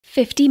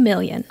50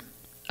 million.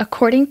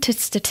 According to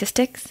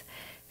statistics,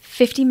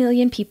 50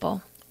 million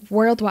people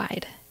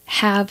worldwide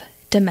have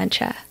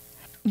dementia.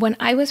 When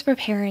I was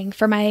preparing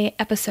for my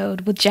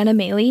episode with Jenna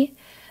Mele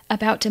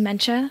about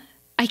dementia,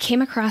 I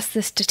came across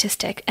this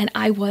statistic and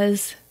I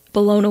was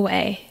blown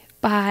away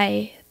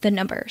by the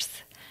numbers.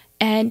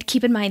 And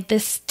keep in mind,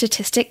 this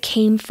statistic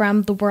came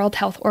from the World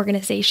Health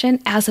Organization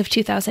as of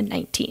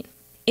 2019.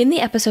 In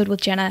the episode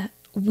with Jenna,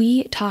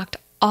 we talked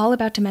all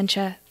about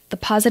dementia, the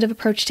positive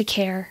approach to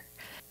care,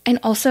 and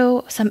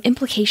also some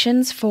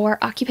implications for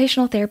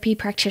occupational therapy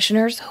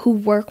practitioners who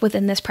work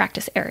within this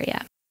practice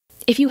area.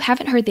 If you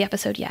haven't heard the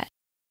episode yet,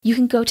 you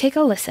can go take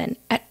a listen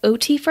at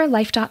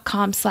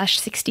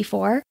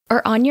otforlife.com/64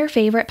 or on your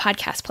favorite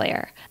podcast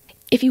player.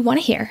 If you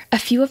want to hear a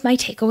few of my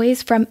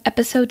takeaways from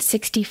episode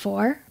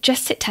 64,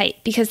 just sit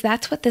tight because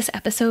that's what this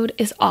episode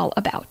is all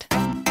about.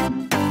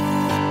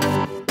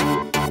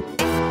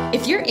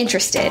 If you're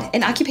interested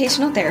in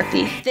occupational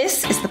therapy,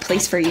 this is the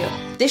place for you.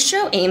 This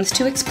show aims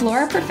to explore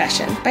our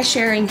profession by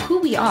sharing who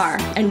we are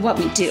and what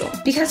we do.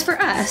 Because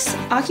for us,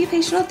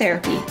 occupational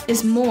therapy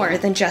is more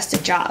than just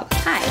a job.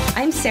 Hi,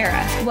 I'm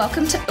Sarah.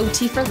 Welcome to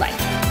OT for Life.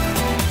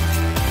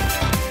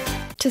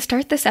 To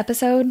start this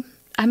episode,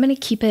 I'm going to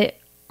keep it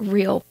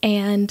real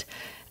and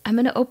I'm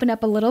going to open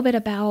up a little bit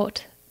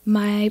about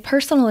my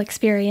personal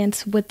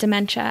experience with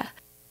dementia.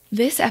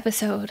 This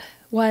episode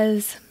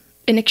was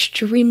an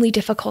extremely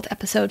difficult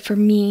episode for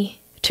me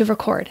to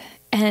record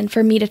and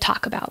for me to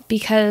talk about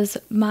because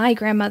my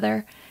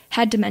grandmother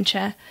had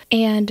dementia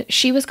and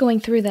she was going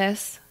through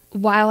this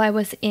while I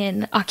was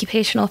in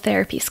occupational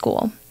therapy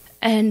school.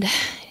 And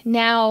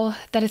now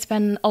that it's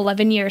been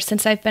 11 years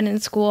since I've been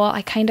in school,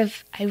 I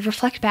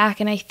reflect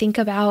back and I think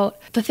about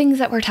the things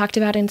that were talked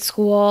about in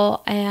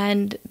school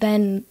and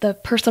then the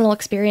personal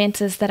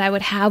experiences that I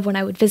would have when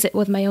I would visit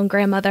with my own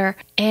grandmother.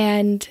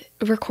 And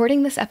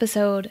recording this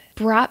episode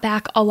brought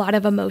back a lot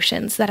of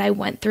emotions that I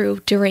went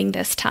through during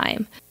this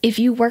time. If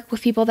you work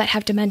with people that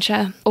have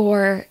dementia,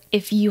 or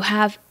if you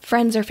have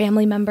friends or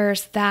family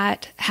members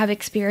that have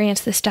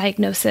experienced this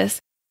diagnosis,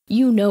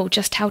 you know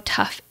just how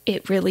tough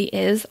it really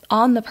is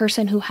on the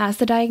person who has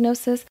the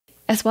diagnosis,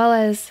 as well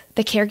as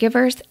the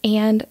caregivers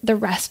and the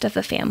rest of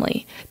the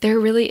family. There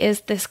really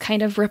is this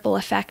kind of ripple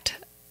effect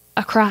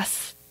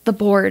across the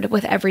board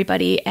with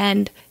everybody,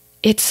 and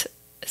it's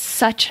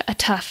such a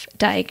tough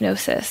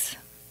diagnosis.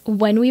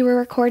 When we were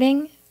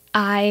recording,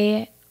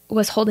 I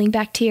was holding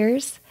back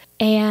tears,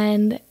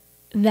 and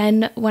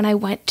then when I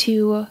went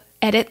to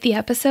edit the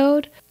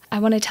episode, I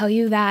want to tell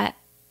you that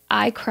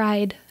I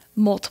cried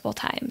multiple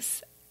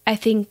times. I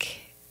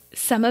think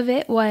some of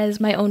it was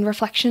my own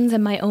reflections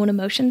and my own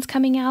emotions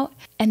coming out.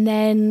 And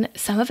then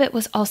some of it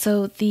was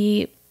also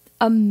the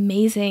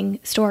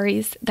amazing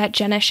stories that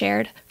Jenna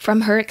shared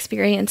from her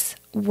experience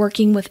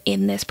working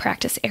within this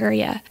practice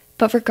area.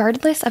 But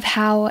regardless of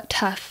how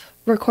tough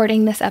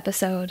recording this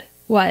episode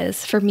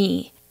was for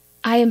me,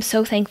 I am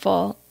so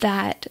thankful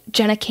that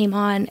Jenna came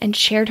on and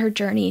shared her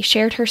journey,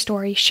 shared her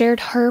story, shared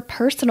her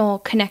personal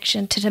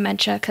connection to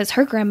dementia because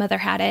her grandmother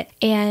had it.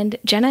 And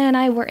Jenna and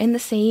I were in the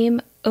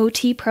same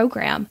OT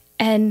program,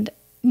 and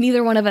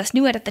neither one of us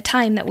knew it at the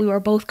time that we were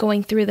both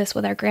going through this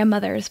with our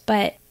grandmothers.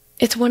 But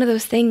it's one of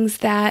those things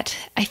that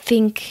I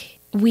think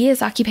we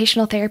as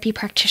occupational therapy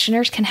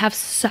practitioners can have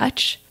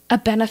such a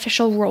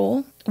beneficial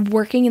role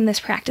working in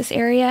this practice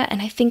area.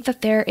 And I think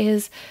that there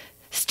is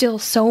still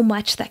so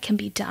much that can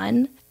be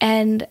done.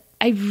 And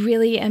I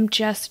really am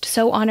just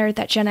so honored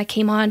that Jenna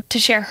came on to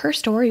share her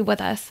story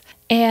with us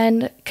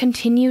and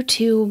continue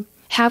to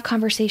have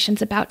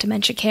conversations about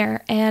dementia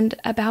care and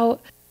about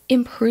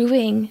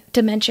improving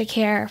dementia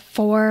care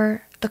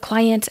for the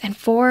clients and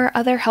for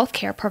other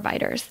healthcare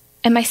providers.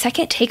 And my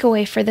second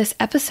takeaway for this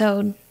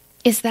episode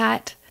is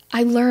that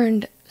I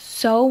learned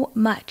so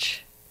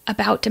much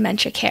about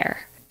dementia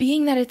care.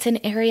 Being that it's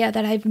an area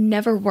that I've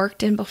never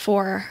worked in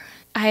before,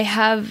 I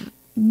have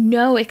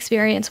no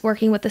experience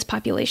working with this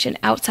population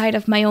outside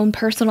of my own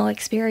personal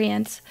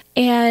experience.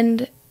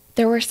 And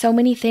there were so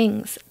many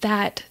things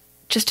that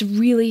just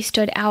really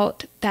stood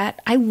out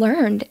that I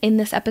learned in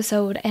this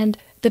episode. And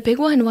the big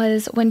one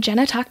was when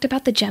Jenna talked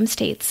about the gem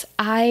states.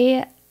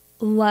 I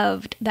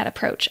loved that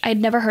approach. I'd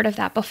never heard of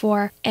that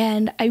before.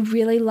 And I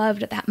really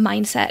loved that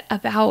mindset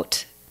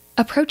about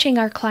approaching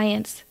our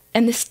clients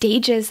and the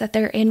stages that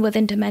they're in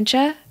within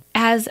dementia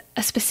as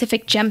a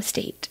specific gem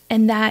state.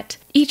 And that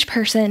each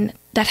person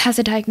that has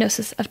a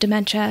diagnosis of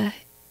dementia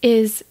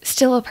is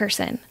still a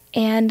person.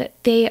 And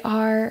they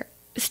are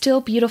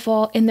still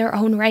beautiful in their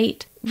own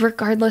right,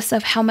 regardless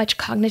of how much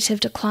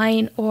cognitive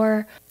decline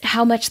or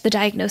how much the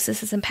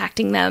diagnosis is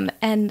impacting them.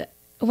 And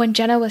when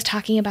Jenna was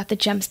talking about the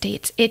gem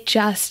states, it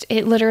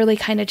literally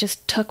kind of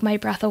just took my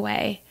breath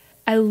away.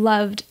 I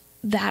loved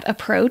that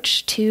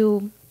approach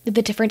to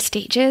the different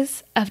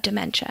stages of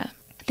dementia.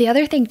 The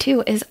other thing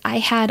too is I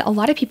had a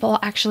lot of people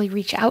actually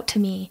reach out to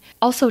me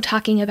also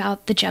talking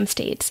about the gem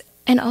states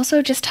and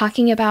also just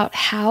talking about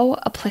how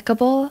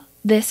applicable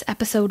this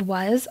episode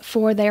was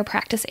for their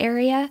practice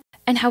area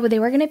and how they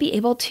were going to be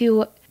able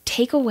to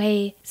take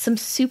away some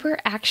super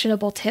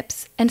actionable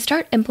tips and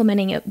start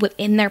implementing it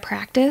within their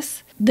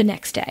practice the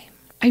next day.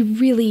 I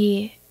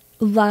really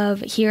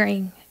love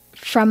hearing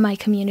from my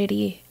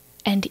community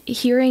and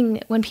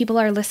hearing when people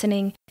are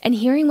listening and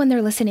hearing when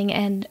they're listening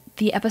and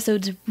the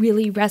episodes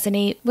really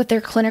resonate with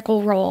their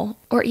clinical role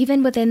or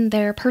even within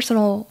their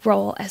personal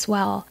role as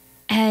well.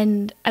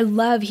 And I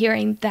love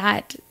hearing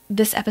that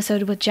this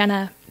episode with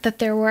Jenna, that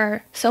there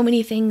were so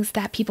many things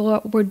that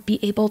people would be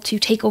able to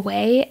take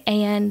away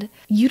and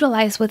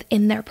utilize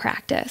within their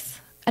practice.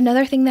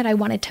 Another thing that I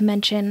wanted to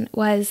mention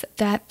was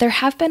that there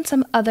have been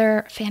some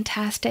other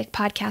fantastic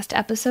podcast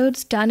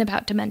episodes done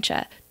about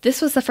dementia.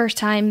 This was the first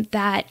time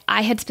that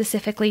I had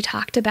specifically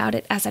talked about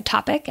it as a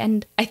topic,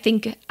 and I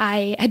think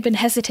I had been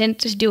hesitant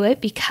to do it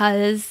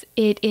because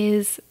it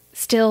is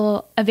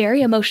still a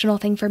very emotional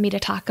thing for me to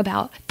talk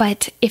about.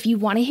 But if you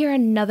want to hear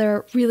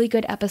another really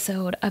good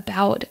episode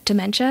about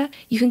dementia,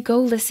 you can go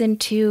listen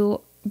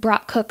to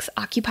Brock Cook's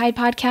Occupied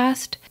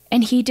podcast.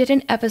 And he did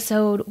an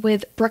episode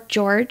with Brooke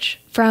George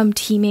from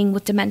Teaming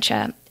with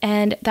Dementia.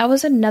 And that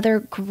was another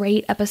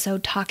great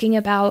episode talking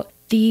about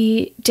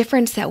the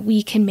difference that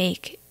we can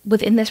make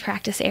within this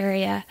practice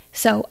area.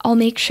 So I'll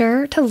make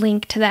sure to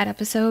link to that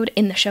episode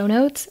in the show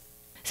notes.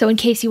 So in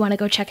case you want to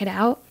go check it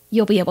out,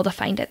 you'll be able to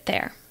find it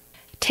there.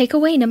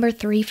 Takeaway number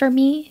 3 for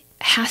me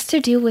has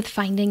to do with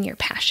finding your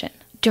passion.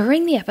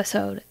 During the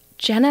episode,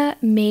 Jenna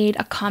made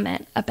a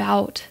comment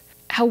about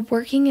how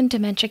working in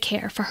dementia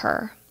care for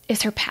her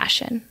is her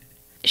passion.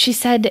 She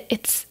said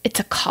it's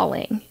a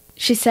calling.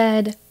 She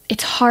said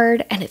it's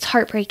hard and it's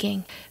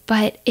heartbreaking,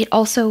 but it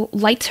also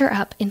lights her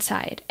up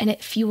inside and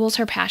it fuels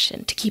her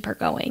passion to keep her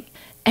going.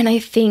 And I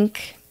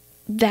think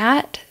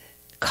that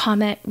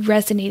comment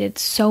resonated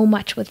so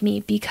much with me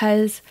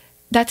because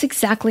that's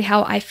exactly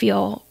how I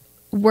feel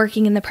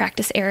working in the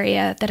practice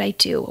area that I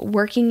do,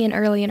 working in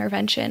early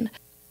intervention.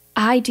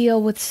 I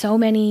deal with so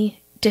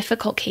many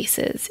difficult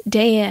cases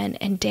day in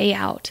and day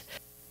out,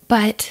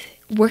 but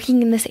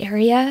working in this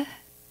area,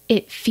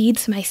 it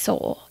feeds my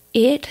soul.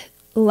 It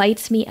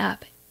lights me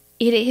up.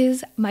 It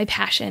is my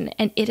passion,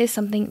 and it is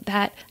something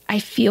that I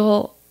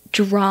feel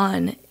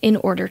drawn in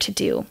order to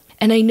do.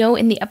 And I know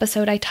in the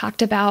episode I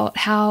talked about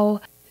how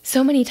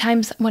so many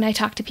times when I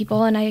talk to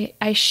people and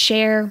I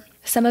share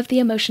some of the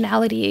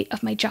emotionality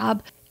of my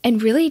job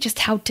and really just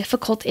how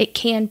difficult it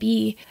can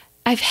be,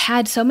 I've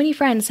had so many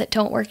friends that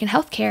don't work in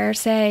healthcare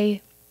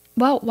say,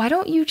 well, why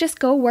don't you just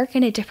go work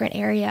in a different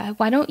area?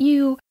 Why don't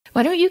you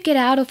get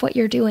out of what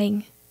you're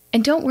doing?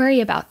 And don't worry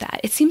about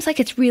that. It seems like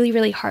it's really,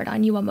 really hard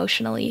on you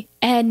emotionally.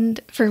 And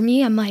for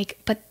me, I'm like,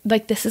 but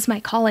like, this is my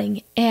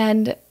calling.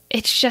 And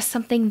it's just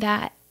something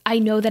that I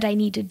know that I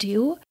need to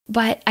do.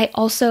 But I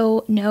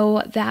also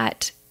know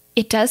that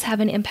it does have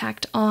an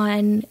impact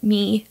on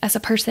me as a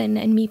person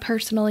and me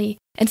personally.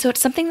 And so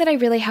it's something that I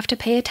really have to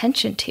pay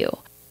attention to.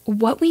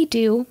 What we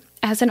do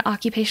as an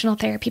occupational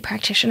therapy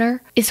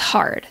practitioner is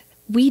hard.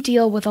 We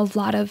deal with a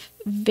lot of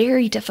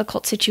very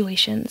difficult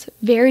situations,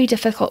 very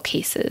difficult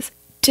cases,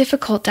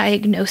 difficult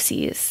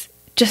diagnoses,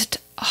 just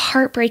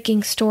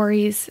heartbreaking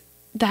stories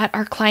that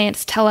our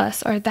clients tell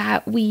us or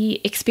that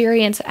we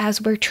experience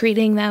as we're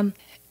treating them.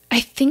 I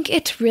think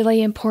it's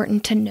really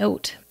important to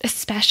note,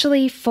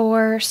 especially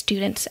for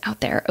students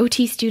out there,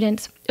 OT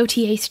students,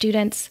 OTA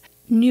students,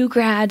 new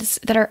grads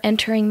that are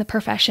entering the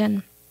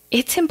profession.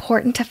 It's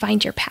important to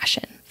find your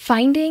passion.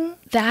 Finding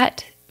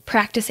that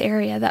practice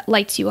area that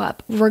lights you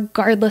up,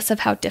 regardless of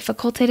how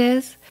difficult it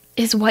is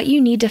what you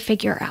need to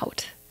figure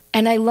out.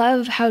 And I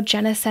love how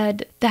Jenna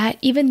said that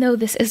even though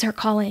this is her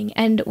calling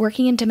and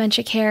working in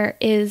dementia care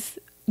is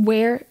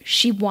where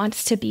she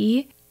wants to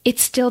be, it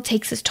still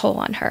takes its toll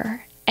on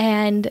her.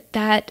 And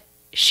that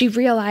she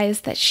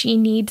realized that she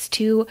needs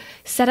to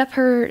set up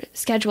her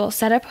schedule,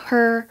 set up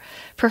her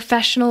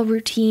professional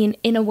routine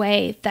in a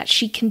way that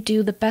she can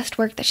do the best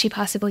work that she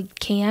possibly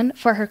can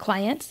for her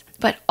clients,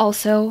 but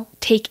also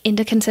take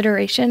into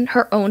consideration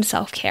her own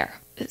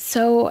self-care.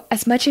 So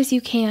as much as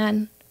you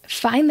can,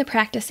 find the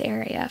practice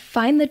area,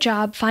 find the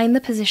job, find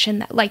the position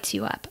that lights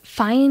you up,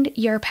 find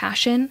your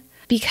passion,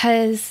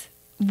 because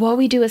what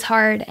we do is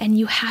hard and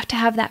you have to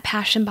have that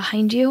passion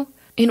behind you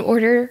in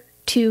order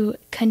to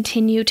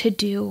continue to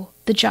do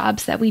the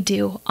jobs that we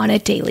do on a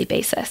daily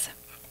basis.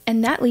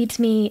 And that leads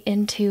me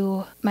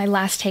into my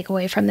last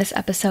takeaway from this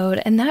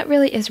episode, and that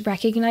really is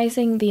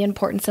recognizing the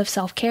importance of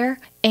self-care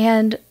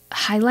and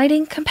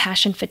highlighting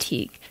compassion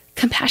fatigue.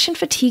 Compassion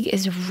fatigue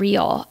is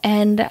real,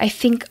 and I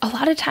think a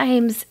lot of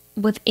times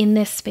within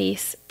this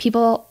space,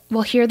 people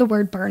will hear the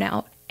word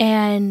burnout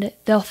and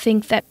they'll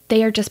think that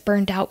they are just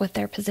burned out with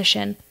their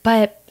position.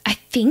 But I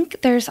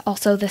think there's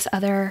also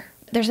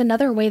there's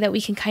another way that we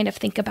can kind of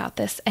think about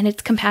this, and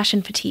it's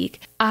compassion fatigue.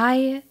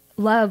 I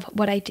love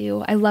what I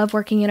do. I love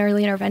working in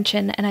early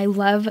intervention, and I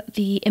love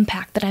the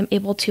impact that I'm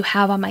able to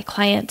have on my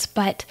clients,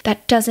 but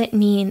that doesn't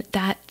mean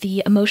that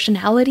the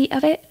emotionality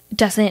of it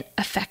doesn't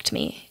affect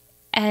me.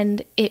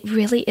 And it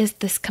really is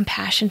this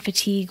compassion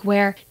fatigue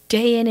where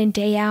day in and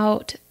day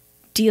out,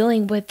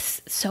 dealing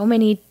with so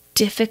many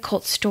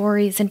difficult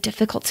stories and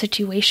difficult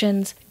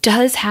situations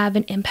does have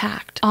an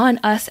impact on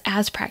us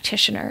as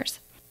practitioners.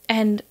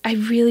 And I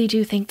really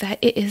do think that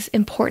it is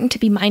important to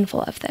be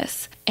mindful of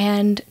this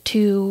and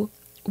to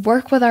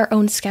work with our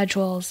own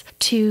schedules,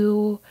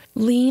 to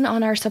lean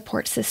on our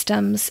support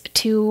systems,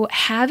 to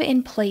have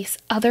in place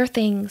other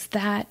things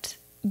that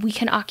we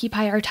can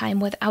occupy our time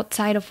with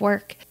outside of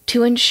work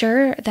to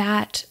ensure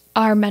that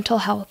our mental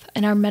health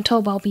and our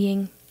mental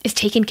well-being is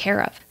taken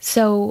care of,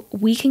 so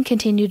we can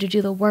continue to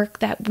do the work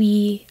that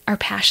we are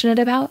passionate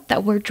about,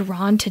 that we're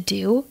drawn to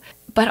do,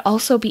 but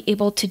also be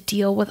able to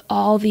deal with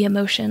all the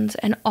emotions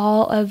and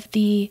all of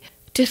the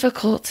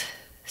difficult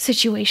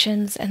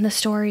situations and the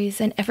stories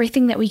and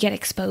everything that we get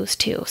exposed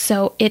to.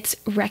 So it's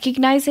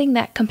recognizing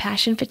that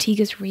compassion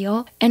fatigue is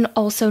real, and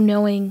also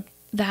knowing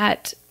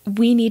that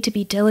we need to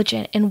be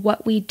diligent in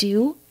what we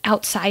do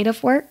outside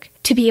of work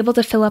to be able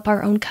to fill up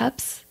our own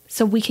cups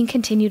so we can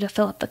continue to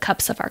fill up the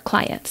cups of our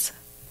clients.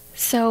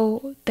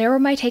 So there were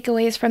my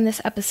takeaways from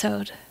this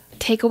episode.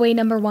 Takeaway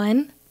number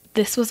 1,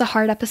 this was a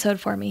hard episode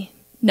for me.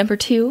 Number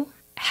 2,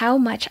 how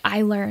much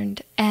I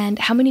learned and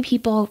how many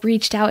people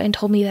reached out and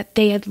told me that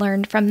they had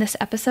learned from this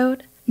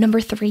episode. Number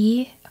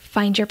 3,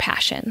 find your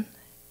passion.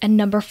 And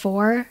number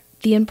 4,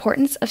 the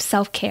importance of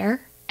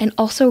self-care and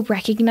also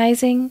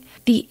recognizing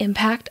the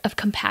impact of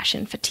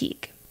compassion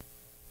fatigue.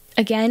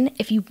 Again,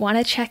 if you want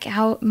to check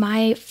out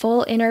my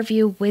full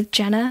interview with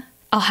Jenna,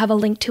 I'll have a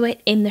link to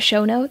it in the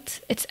show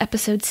notes. It's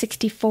episode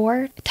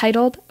 64,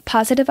 titled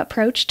Positive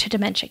Approach to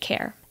Dementia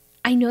Care.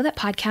 I know that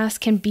podcasts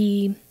can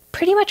be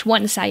pretty much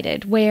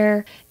one-sided,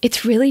 where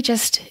it's really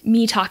just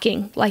me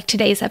talking like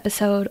today's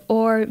episode,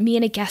 or me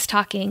and a guest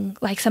talking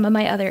like some of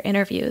my other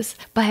interviews.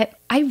 But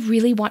I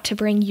really want to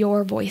bring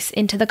your voice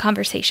into the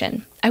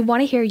conversation. I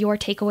want to hear your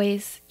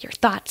takeaways, your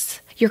thoughts,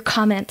 your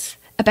comments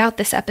about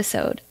this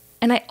episode.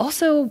 And I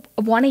also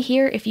want to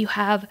hear if you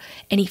have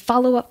any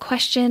follow-up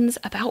questions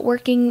about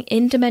working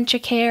in dementia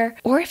care,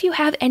 or if you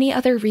have any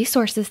other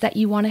resources that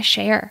you want to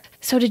share.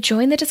 So to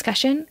join the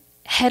discussion,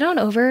 head on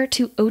over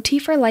to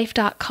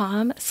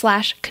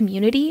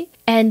otforlife.com/community,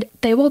 and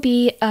there will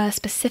be a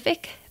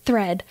specific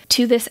thread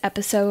to this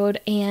episode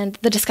and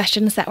the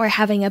discussions that we're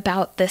having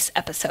about this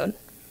episode.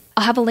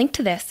 I'll have a link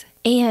to this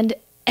and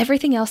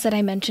everything else that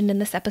I mentioned in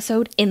this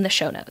episode in the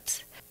show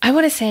notes. I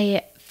want to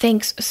say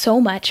thanks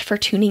so much for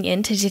tuning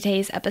in to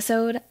today's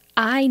episode.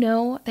 I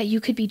know that you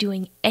could be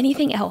doing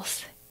anything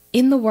else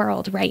in the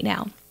world right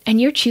now, and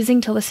you're choosing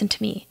to listen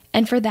to me.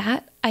 And for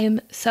that, I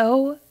am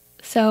so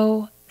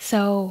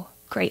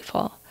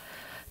grateful.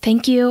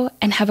 Thank you,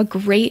 and have a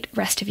great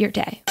rest of your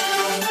day.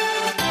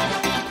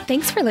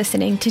 Thanks for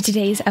listening to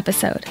today's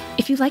episode.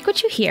 If you like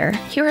what you hear,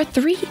 here are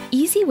 3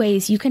 easy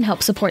ways you can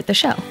help support the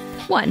show.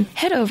 1,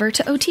 head over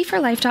to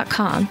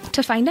otforlife.com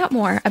to find out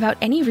more about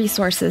any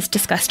resources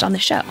discussed on the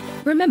show.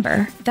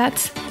 Remember,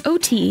 that's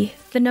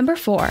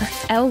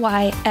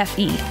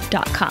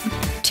OT4LYFE.com.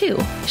 2,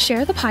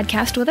 share the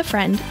podcast with a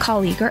friend,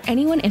 colleague, or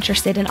anyone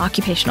interested in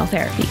occupational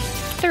therapy.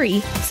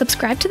 3,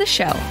 subscribe to the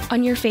show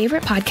on your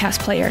favorite podcast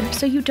player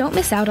so you don't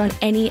miss out on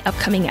any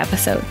upcoming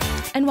episode.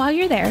 And while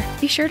you're there,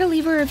 be sure to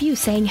leave a review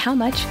saying how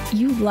much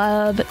you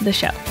love the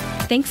show.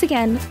 Thanks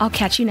again. I'll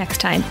catch you next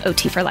time,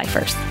 OT for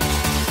Lifers.